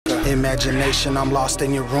Imagination, I'm lost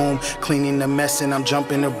in your room, cleaning the mess and I'm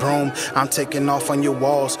jumping the broom. I'm taking off on your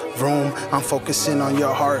walls, vroom. I'm focusing on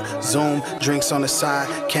your heart, zoom. Drinks on the side,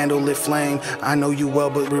 candlelit flame. I know you well,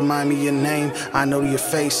 but remind me your name. I know your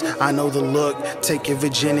face, I know the look. Take your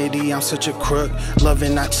virginity, I'm such a crook.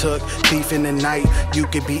 Loving I took, thief in the night. You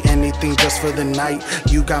could be anything just for the night.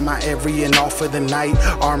 You got my every and all for the night.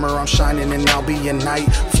 Armor, I'm shining and I'll be your knight.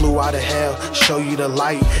 Flew out of hell, show you the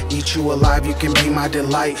light. Eat you alive, you can be my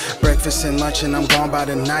delight. Breakfast and lunch and I'm gone by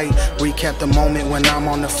the night. Recap the moment when I'm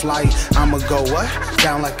on the flight. I'ma go what?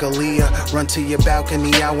 Down like Aaliyah. Run to your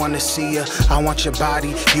balcony, I wanna see ya. I want your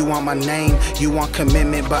body, you want my name. You want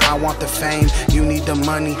commitment, but I want the fame. You need the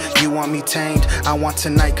money, you want me tamed. I want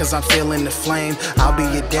tonight cause I'm feeling the flame. I'll be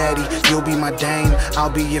your daddy, you'll be my dame.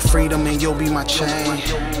 I'll be your freedom and you'll be my chain.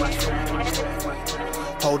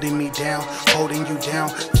 Holding me down, holding you down.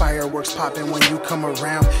 Fireworks popping when you come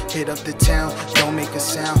around. Hit up the town, don't make a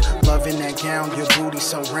sound. Loving that gown, your booty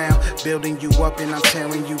so round. Building you up and I'm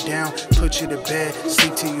tearing you down. Put you to bed,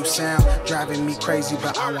 sleep till you sound. Driving me crazy,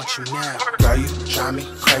 but I want you now. Girl, you drive me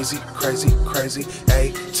crazy, crazy, crazy.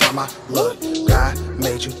 Hey, time I look, God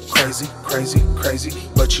made you crazy, crazy, crazy.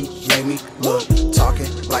 But you made me look,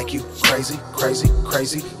 talking like you crazy, crazy,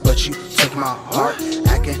 crazy. But you took my heart,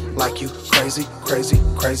 acting like you crazy, crazy,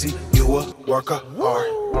 crazy. You a work of art.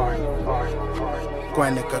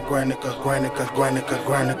 Guernica, Guernica, Guernica, Guernica,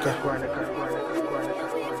 Guernica.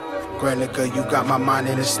 Guernica, you got my mind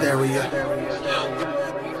in hysteria.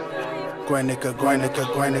 Guernica, Guernica,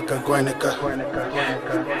 Guernica, Guernica.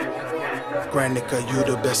 Guernica, you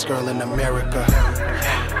the best girl in America.